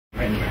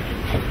Right in the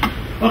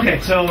back. Okay,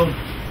 so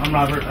I'm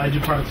Robert. I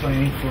do product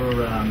planning for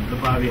the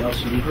Bobby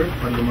LCD Group,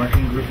 part of the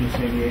marketing group in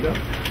San Diego.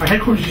 Our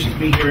headquarters used to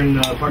be here in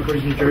Park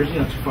Ridge, New Jersey,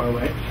 not too far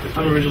away.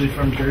 I'm originally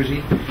from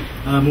Jersey.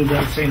 Moved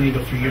out to San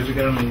Diego 3 years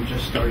ago, and I'm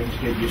just starting to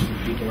get used to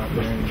the people out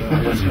there in the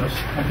West Coast.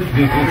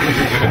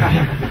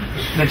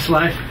 Next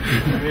slide.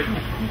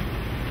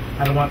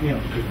 I don't want,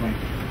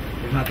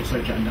 it's not to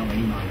start jotting down my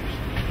email.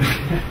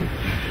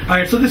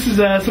 Alright, so this is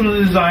some of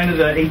the design of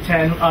the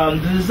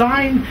 810. The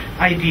design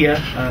idea,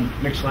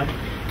 next slide,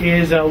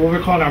 is what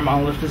we're calling our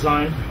monolith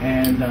design,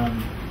 and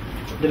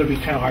it'll be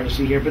kind of hard to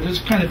see here, but there's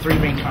kind of three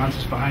main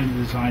concepts behind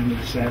the design of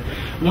the set.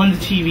 One, the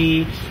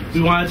TV,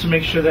 we wanted to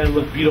make sure that it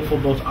looked beautiful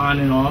both on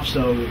and off,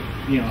 so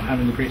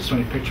having the great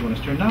Sony picture when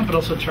it's turned on, but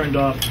also turned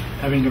off,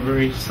 having a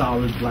very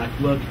solid black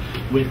look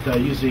with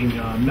using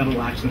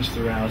metal accents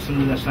throughout,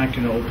 something that's not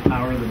going to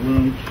overpower the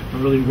room, but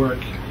really work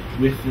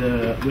with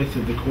the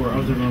decor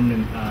of the room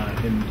and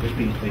it's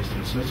being placed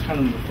in. So that's kind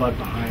of the thought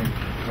behind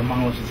our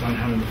monolith design,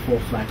 having the full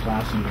flat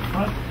glass in the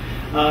front.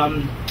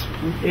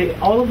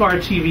 All of our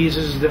TVs,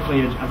 this is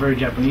definitely a very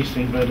Japanese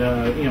thing, but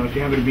if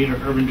you happen to be in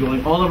an urban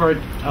dwelling, all of our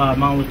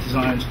monolith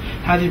designs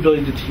have the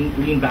ability to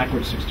lean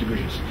backwards 6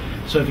 degrees.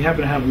 So if you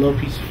happen to have a low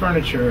piece of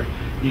furniture,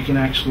 you can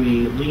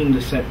actually lean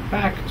the set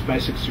back by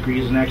 6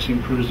 degrees and actually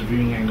improves the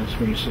viewing angles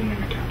when you're sitting on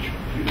your couch.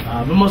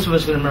 But most of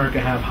us in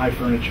America have high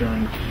furniture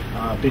and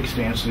big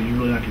stands, so you're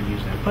really not going to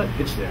use that, but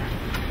it's there.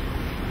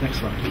 Next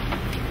slide.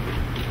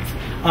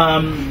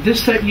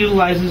 This set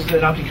utilizes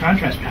an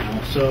opti-contrast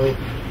panel, so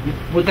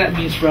what that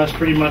means for us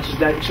pretty much is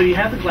that, so you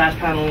have the glass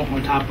panel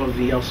on top of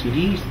the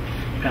LCD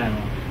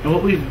panel, and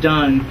what we've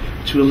done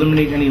to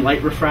eliminate any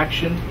light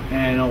refraction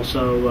and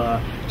also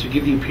to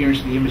give the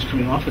appearance of the image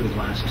coming off of the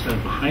glass instead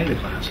of behind the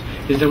glass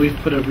is that we've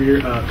put a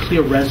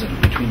clear resin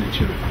between the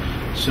two.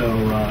 So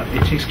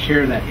it takes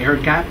care of that air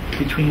gap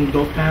between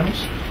both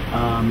panels,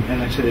 and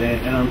like I said,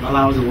 it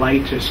allows the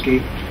light to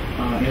escape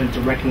in a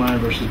direct line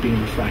versus being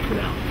refracted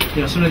out.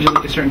 Sometimes you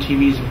look at certain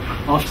TVs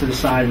off to the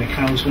side and it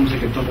kind of looks almost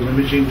like a double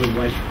imaging with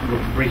light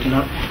breaking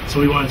up. So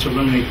we wanted to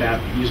eliminate that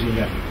using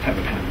that type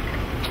of panel.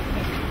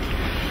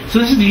 So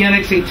this is the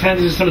NX810.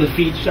 This is some of the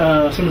features,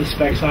 some of the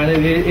specs on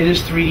it. It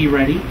is 3D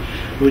ready,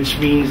 which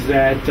means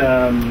that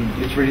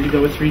it's ready to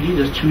go with 3D.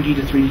 There's 2D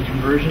to 3D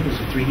conversion. There's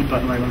a 3D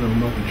button right on the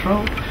remote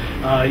control.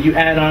 You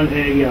add on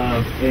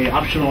a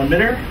optional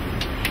emitter,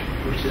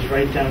 which is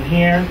right down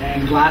here,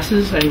 and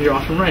glasses, and you're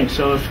off and running.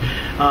 So if,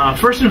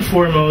 first and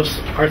foremost,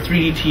 our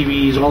 3D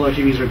TVs, all our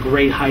TVs are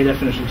great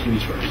high-definition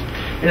TVs first.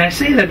 And I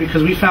say that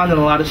because we found in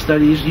a lot of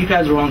studies, you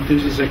guys are all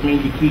enthusiasts like me,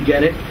 you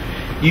get it.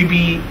 You'd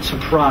be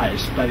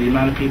surprised by the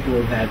amount of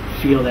people that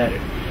feel that,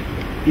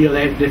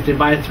 that if they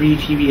buy a 3D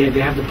TV, they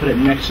have to put it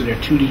next to their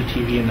 2D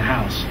TV in the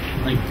house,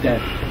 like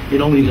that it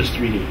only does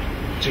 3D.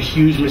 It's a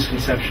huge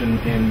misconception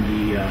in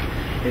the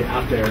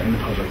out there in the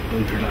public,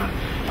 believe it or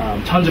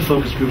not. Tons of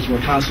focus groups, and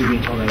we're constantly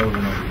being told that over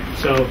and over again.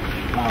 So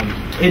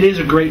it is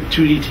a great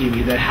 2D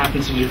TV that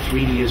happens to do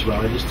 3D as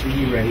well. It is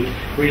 3D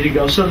ready to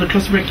go. So the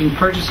customer can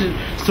purchase it,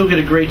 still get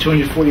a great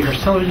 240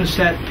 Hz television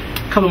set.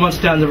 A couple months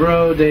down the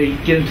road, they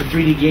get into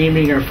 3D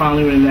gaming or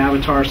finally when an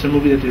Avatar, some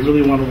movie that they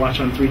really want to watch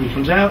on 3D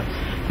comes out,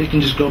 they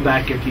can just go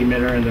back, get the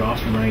emitter, and they're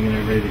off and running and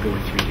they're ready to go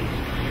with 3D.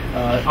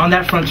 On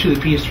that front too, the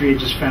PS3 I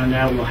just found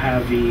out will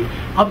have the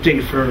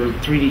update for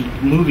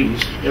 3D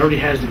movies. It already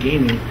has the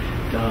gaming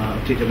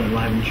update that went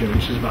live in June,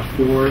 which is about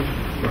 4 or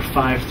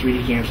 5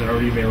 3D games that are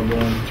already available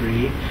in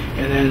 3D.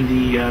 And then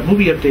the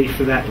movie update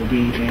for that will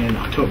be in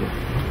October.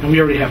 And we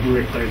already have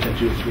Blu-ray players that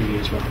do 3D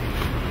as well.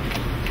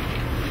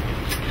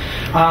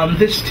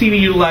 This TV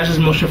utilizes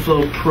Motion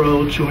Flow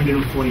Pro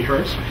 240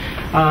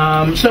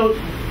 Hz. So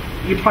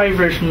you're probably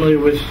very familiar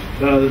with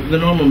the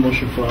normal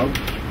motion flow,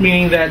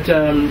 meaning that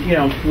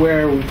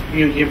where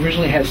you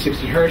originally had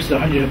 60 Hz, the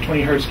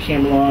 120 Hz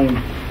came along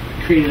and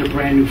created a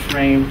brand new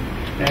frame,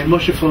 and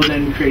motion flow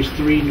then creates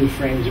 3 new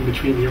frames in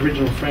between the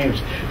original frames.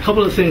 A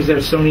couple of things that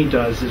Sony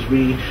does is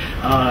we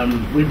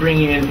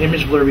bring in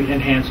image blur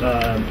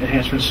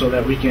enhancements so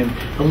that we can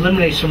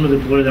eliminate some of the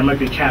blur that might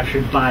be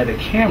captured by the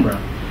camera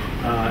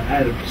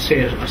at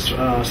say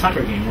a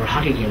soccer game or a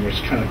hockey game where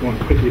it's kind of going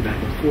quickly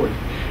back and forth.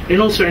 And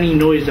also any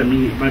noise that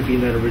might be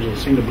in that original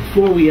signal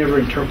before we ever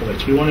interpolate.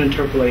 So we want to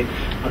interpolate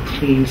a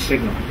clean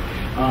signal.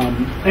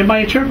 And by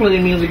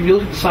interpolating means, if you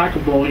look at the soccer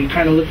ball, you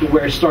kind of look at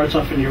where it starts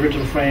off in the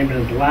original frame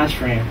and the last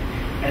frame,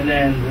 and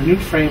then the new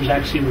frames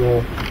actually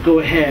will go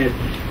ahead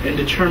and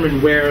determine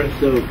where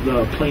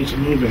the planes are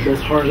moving, both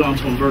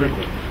horizontal and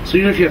vertical. So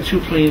even if you have 2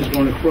 planes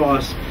going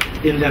across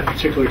in that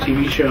particular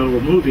TV show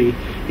or movie,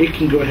 it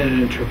can go ahead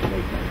and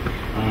interpolate that.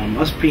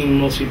 Us being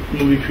mostly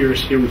movie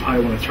purists here, we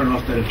probably want to turn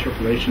off that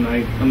interpolation.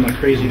 I'm not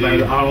crazy about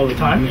it all the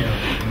time,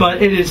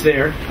 but it is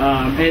there,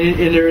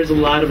 and there is a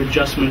lot of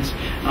adjustments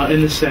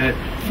in the set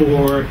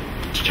for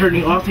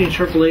turning off the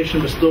interpolation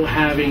but still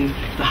having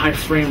the high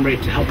frame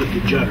rate to help with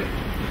the judder.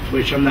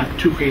 which I'm not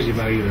too crazy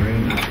about either.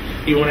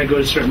 And even when I go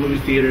to certain movie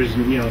theaters,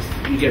 and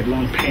you get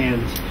long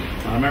pans.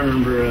 I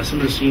remember some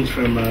of the scenes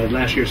from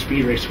last year's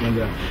Speed Race when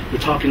the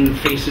talking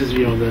faces, the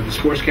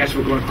sportscasters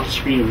were going across the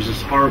screen. It was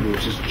just horrible. It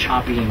was just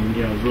choppy and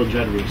real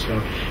juddery.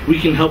 So we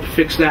can help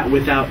fix that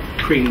without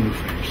creating new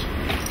frames.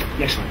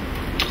 Next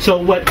slide. So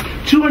what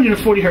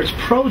 240 Hertz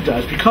Pro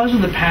does, because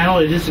of the panel,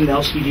 it is an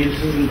LCD.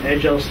 This is an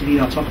Edge LCD.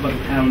 And I'll talk about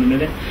the panel in a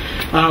minute.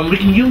 We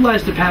can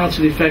utilize the panel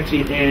to the effect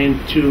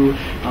and to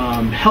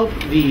help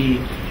the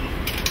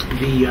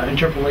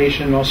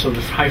interpolation and also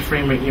the high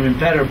frame rate even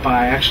better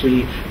by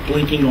actually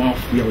blinking off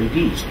the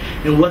LEDs.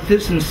 And what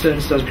this in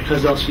sense does,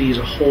 because LCD is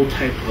a whole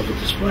type of a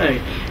display,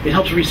 it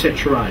helps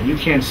reset your eye. You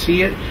can't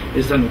see it,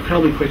 it's done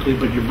incredibly quickly,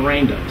 but your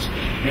brain does.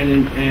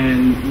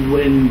 And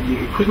when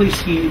you quickly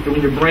see,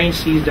 when your brain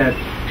sees that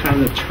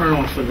kind of the turn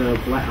off of the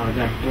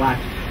that black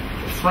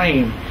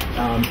frame,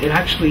 it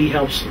actually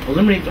helps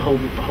eliminate the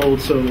hold,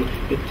 so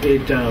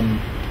it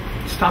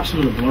stops some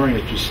of the blurring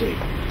that you see.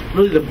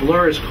 Really, the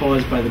blur is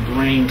caused by the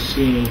brain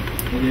seeing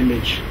an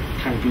image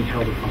kind of being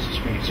held across the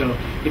screen. So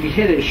if you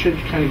hit it, it should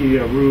kind of give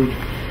you a rude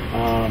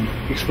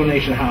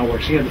explanation of how it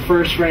works. You have the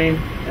first frame,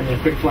 and then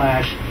a quick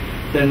flash,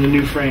 then the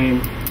new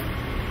frame,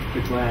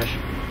 quick flash,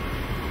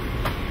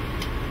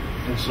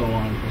 and so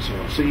on and so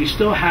on. So you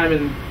still have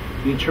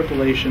the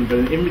interpolation,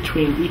 but in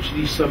between each of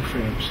these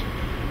subframes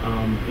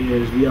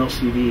is the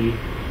LCD,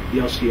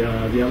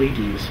 the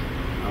LEDs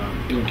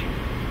blinking.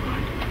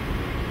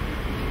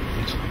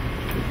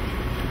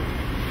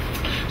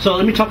 So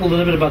let me talk a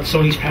little bit about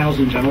Sony's panels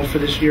in general for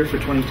this year, for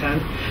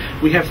 2010.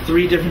 We have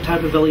 3 different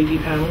types of LED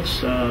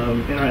panels in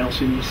our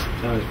LCD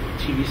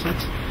TV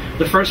sets.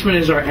 The first one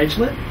is our edge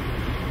lit.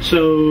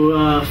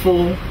 So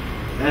full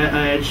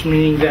edge,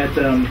 meaning that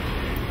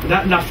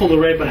not full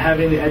array, but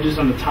having the edges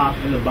on the top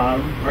and the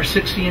bottom. Our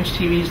 60-inch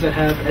TVs that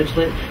have edge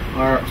lit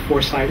are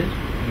 4-sided.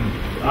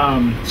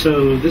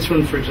 So this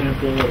one, for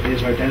example,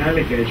 is our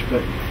dynamic edge.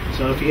 But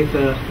so if you hit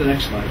the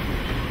next slide.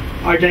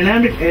 Our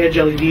dynamic edge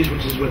LEDs,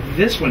 which is what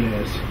this one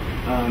is,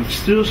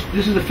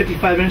 this is a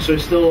 55-inch, so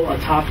it's still a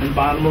top and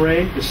bottom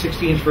array. The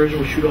 60-inch version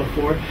will shoot off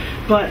 4,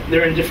 but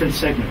they're in different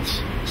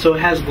segments. So it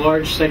has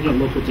large segment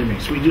local dimming.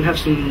 So we do have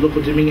some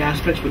local dimming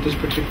aspects with this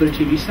particular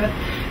TV set.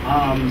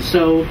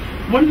 So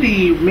one of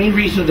the main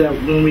reasons that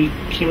when we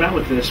came out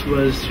with this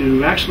was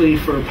to actually,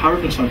 for power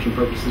consumption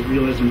purposes,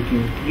 realize that we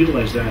can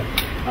utilize that.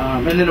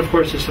 And then, of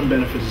course, there's some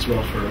benefits as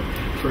well for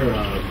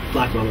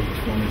black level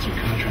performance and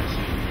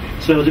contrasting.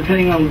 So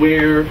depending on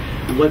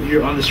what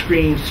you're on the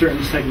screen,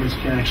 certain segments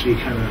can actually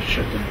kind of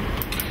shut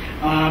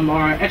down.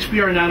 Our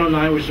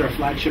XBR909, which is our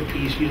flagship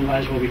piece,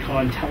 utilizes what we call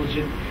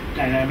intelligent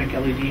dynamic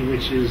LED,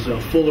 which is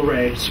a full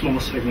array, small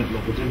segment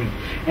local dimming.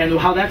 And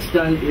how that's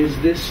done is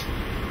this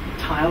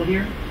tile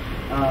here.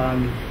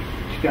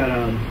 You've got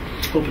a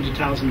whole bunch of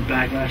tiles in the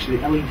back, and actually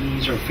the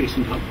LEDs are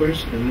facing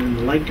upwards, and then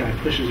the light guide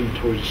pushes them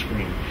towards the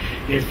screen.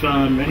 If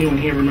anyone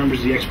here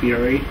remembers the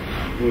XBR8,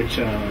 which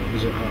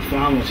was a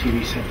phenomenal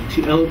TV set,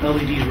 the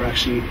LEDs were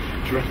actually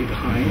directly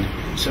behind,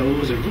 so it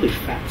was a really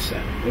fat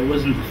set. It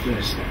wasn't the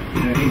thinnest set.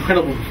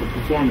 Incredible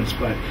performance,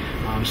 but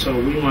so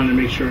we wanted to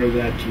make sure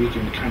that we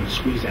can kind of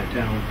squeeze that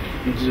down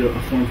into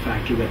a form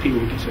factor that people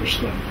would consider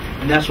slim.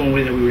 And that's one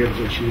way that we were able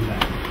to achieve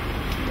that.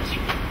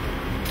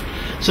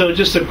 So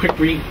just a quick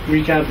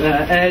recap.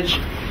 Edge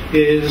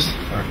is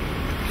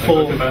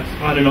full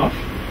on and off.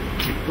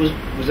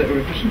 Was that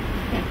your question?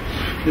 Yeah.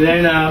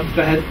 Then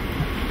go ahead.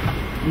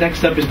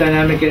 Next up is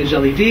dynamic edge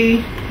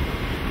LED.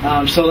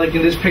 So like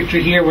in this picture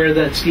here where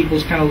that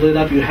steeple's kind of lit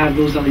up, you have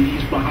those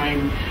LEDs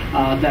behind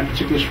that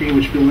particular screen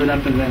which will be lit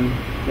up, and then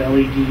the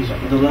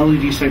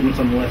LED segments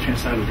on the left hand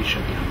side will be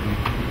shut down.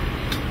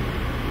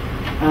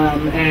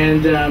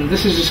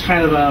 This is just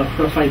kind of a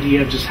rough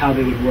idea of just how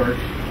they would work.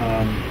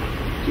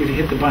 If you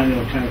hit the button,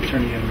 it'll kind of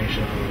turn the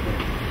animation on a little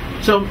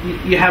bit. So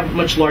you have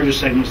much larger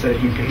segments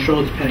that you can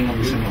control depending on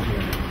the signal.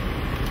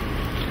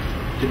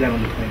 Did that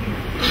on the plane here.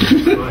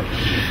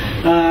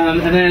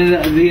 And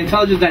then the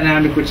intelligent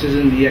dynamic, which is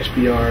in the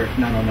XBR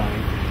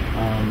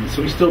 909.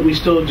 So we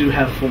still do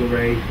have full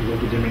array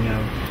local dimming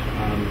now.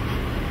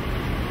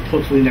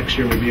 Hopefully next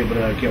year we'll be able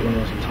to get one of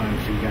those in time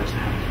for you guys to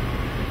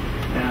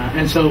have.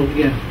 And so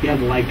again, you have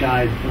the light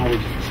guide and all the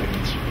different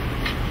segments.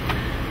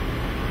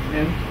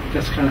 And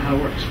that's kind of how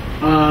it works.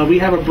 We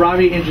have a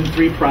Bravia Engine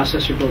 3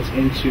 processor built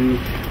into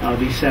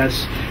these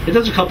sets. It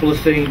does a couple of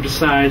things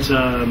besides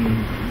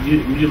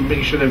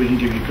making sure that we can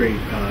give you great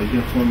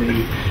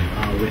uniformity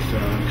with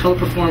color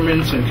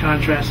performance and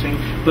contrasting,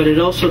 but it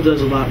also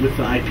does a lot with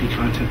the IP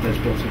content that's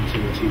built into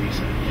the TV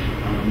set.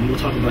 We'll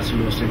talk about some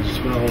of those things as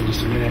well in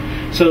just a minute.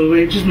 So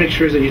it just makes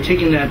sure that you're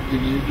taking that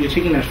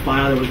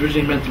file that was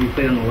originally meant to be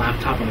played on a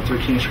laptop on a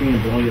 13-inch screen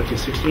and blowing it up to a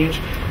 60-inch.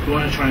 We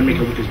want to try and make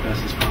it look as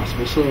best as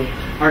possible. So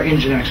our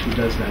engine actually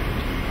does that.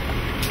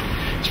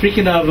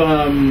 Speaking of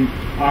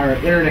our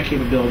internet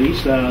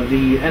capabilities,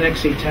 the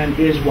NX810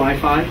 is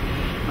Wi-Fi.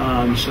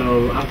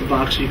 So out the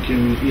box you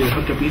can either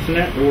hook up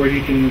Ethernet or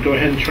you can go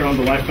ahead and turn on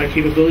the Wi-Fi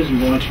capabilities and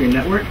go onto your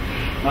network.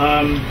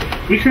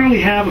 We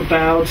currently have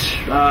about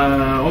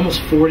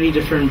almost 40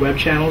 different web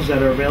channels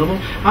that are available.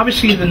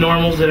 Obviously, the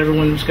normals that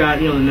everyone's got,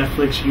 the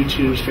Netflix,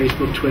 YouTubes,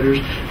 Facebook, Twitters,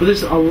 but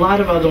there's a lot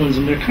of other ones,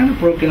 and they're kind of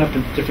broken up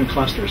into different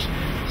clusters.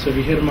 So if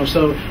you hit them up,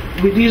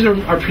 these are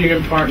our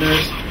premium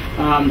partners.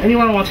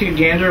 Anyone want to take a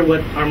gander at what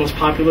our most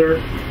popular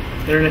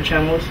internet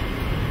channel is?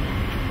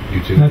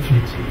 YouTube.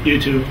 Netflix.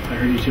 YouTube. I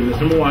heard YouTube.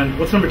 That's number 1.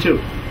 What's number 2?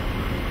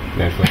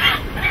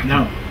 Netflix.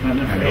 No, not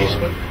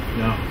Netflix.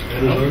 No.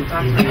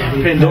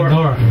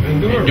 Pandora.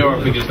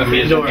 Because the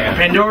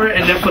Pandora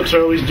and Netflix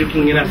are always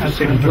duking it out for the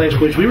second place,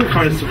 which we were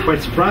quite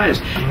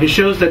surprised. It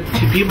shows that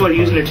people are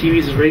using their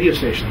TVs as radio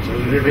stations,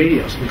 their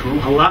radios.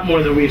 A lot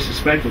more than we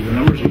suspected. The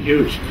numbers are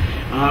huge.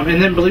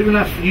 And then, believe it or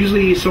not,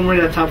 usually somewhere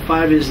in that top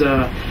 5 is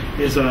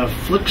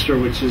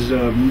Flickster, which is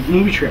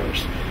movie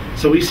trailers.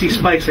 So we see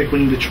spikes like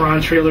when the Tron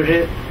trailer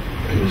hit.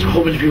 There's a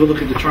whole bunch of people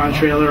look at the Tron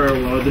trailer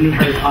or the new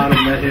Harry Potter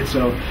when that hit.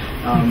 So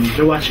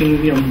they're watching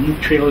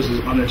trailers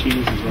on their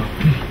TVs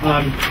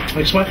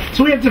as well.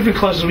 So we have different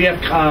clusters. We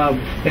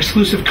have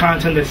exclusive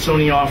content that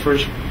Sony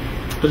offers.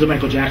 There's a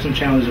Michael Jackson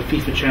channel, there's a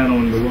FIFA channel,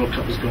 and the World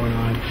Cup is going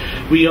on.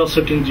 We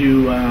also can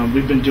do,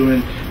 we've been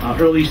doing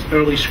early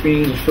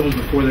screenings of films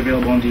before they're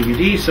available on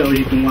DVD, so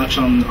you can watch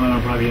on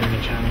our Bobby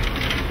Internet channel.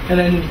 And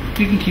then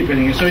you can keep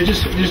hitting it. So it's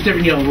just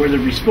different, whether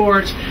it be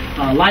sports,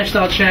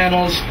 lifestyle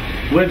channels,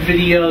 web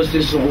videos.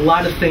 There's a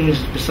lot of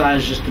things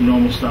besides just the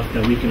normal stuff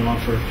that we can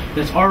offer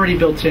that's already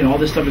built in. All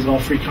this stuff is all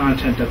free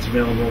content that's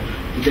available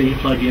the day you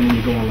plug in and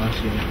you go online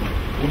to the network.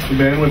 What's the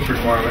bandwidth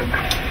requirement?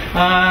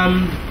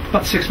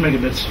 About 6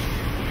 megabits.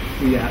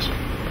 We ask.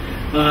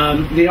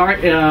 They are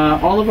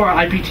all of our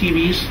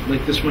IPTVs,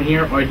 like this one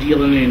here, are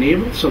DLNA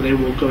enabled, so they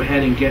will go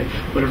ahead and get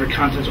whatever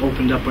content's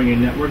opened up on your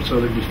network. So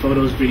there'll be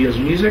photos, videos,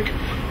 and music.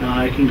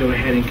 You can go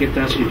ahead and get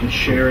that, so you can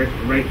share it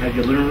right at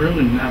your living room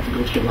and not have to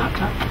go to your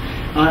laptop.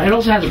 It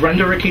also has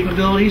renderer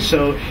capability,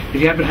 so if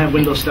you happen to have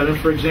Windows 7,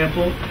 for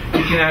example,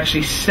 you can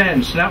actually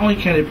send. So not only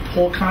can it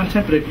pull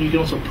content, but you can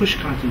also push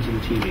content to the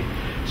TV.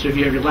 So if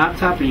you have your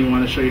laptop and you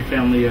want to show your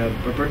family a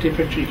birthday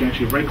picture, you can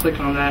actually right-click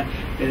on that,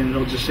 and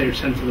it'll just say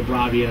send to the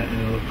Bravia, and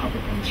it'll pop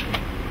up on the screen.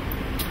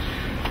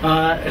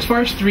 As far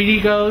as 3D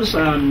goes,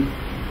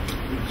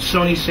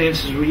 Sony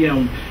says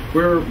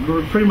we're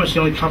pretty much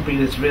the only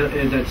company that's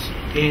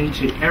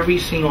into every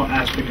single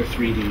aspect of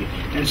 3D,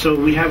 and so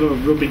we have a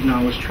real big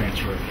knowledge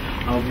transfer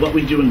of what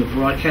we do in the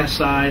broadcast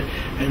side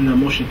and the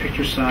motion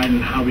picture side,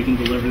 and how we can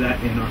deliver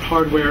that in our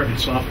hardware and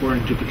software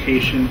and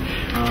duplication.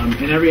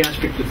 In every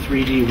aspect of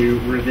 3D,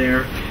 we're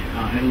there,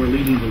 and we're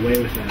leading the way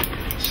with that.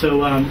 So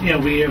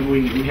we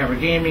have our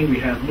gaming, we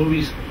have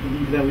movies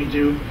that we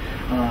do.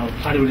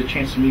 Hollywood A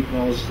Chance to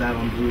Meatballs is out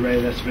on Blu-ray.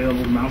 That's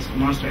available.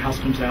 Monster House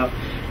comes out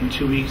in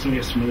 2 weeks, and we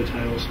have some other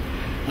titles.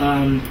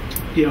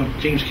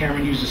 James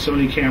Cameron used a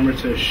Sony camera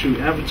to shoot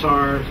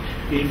Avatar.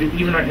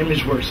 Even our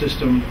ImageWorks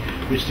system,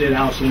 which did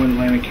Alice in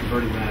Wonderland, and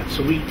converted that.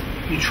 So we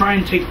try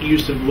and take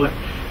use of what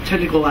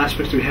technical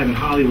aspects we have in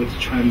Hollywood to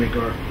try and make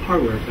our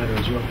hardware better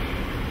as well.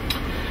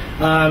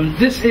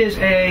 This is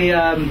for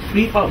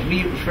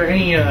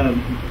any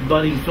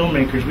budding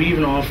filmmakers. We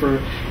even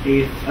offer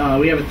we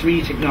have a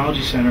 3D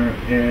technology center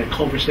at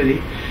Culver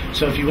City.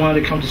 So if you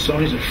wanted to come to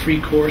Sony, it's a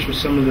free course with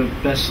some of the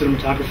best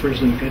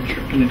cinematographers in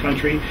the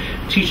country,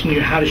 teaching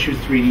you how to shoot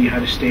 3D, how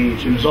to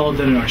stage, and it's all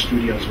done in our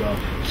studio as well.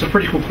 It's a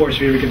pretty cool course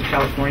if you ever get to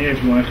California.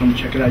 If you want to come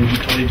check it out, you can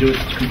totally do it.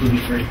 It's completely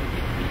free.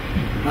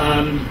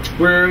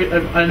 We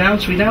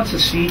announced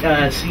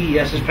at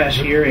CES this past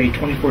year a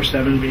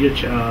 24/7 video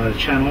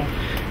channel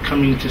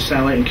coming to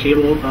satellite and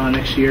cable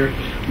next year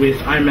with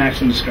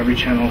IMAX and Discovery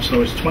Channel.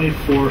 So it's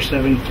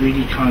 24/7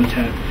 3D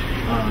content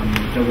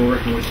that we're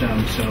working with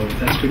them. So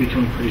that's going to be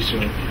coming pretty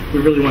soon. We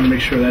really want to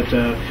make sure that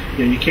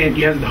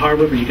you have the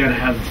hardware, but you got to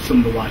have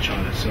something to watch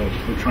on it. So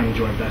we're trying to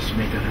do our best to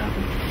make that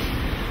happen.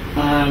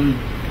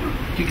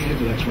 You can hit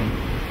the next one.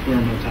 We're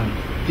on time.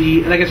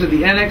 Like I said,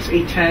 the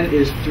NX810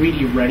 is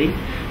 3D ready,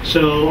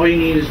 so all you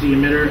need is the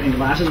emitter and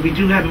glasses. We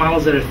do have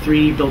models that are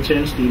 3D built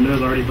in, so the emitter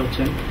is already built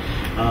in.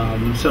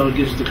 So it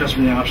gives the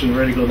customer the option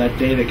where to go that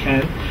day they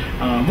can.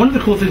 One of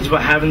the cool things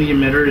about having the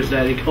emitter is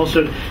that it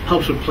also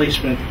helps with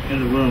placement in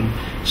the room,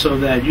 so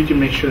that you can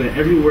make sure that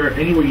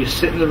anywhere you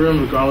sit in the room,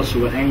 regardless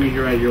of what angle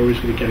you're at, you're always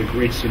going to get a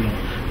great signal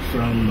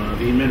from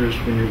the emitters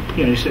when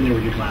you're sitting there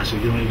with your glasses.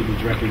 You don't need to be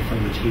directly in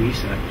front of the TV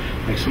set.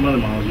 Like some other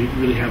models, you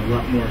really have a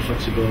lot more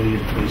flexibility in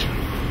placement.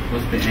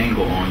 What's the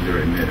angle on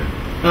your emitter?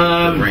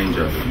 The range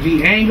of it?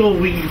 The angle,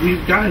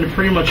 we've gotten to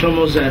pretty much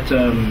almost at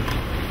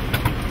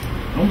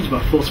almost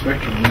about full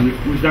spectrum. I mean,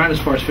 we've gotten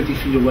as far as 50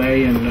 feet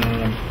away and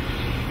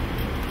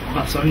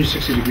about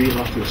 70-60 degrees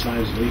off to the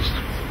sides at least.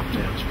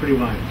 Yeah, it's pretty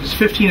wide. There's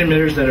 15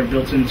 emitters that are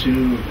built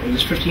into,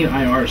 there's 15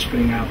 IRs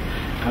spitting out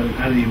of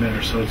the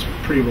emitter, so it's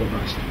pretty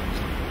robust.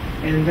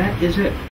 And that is it.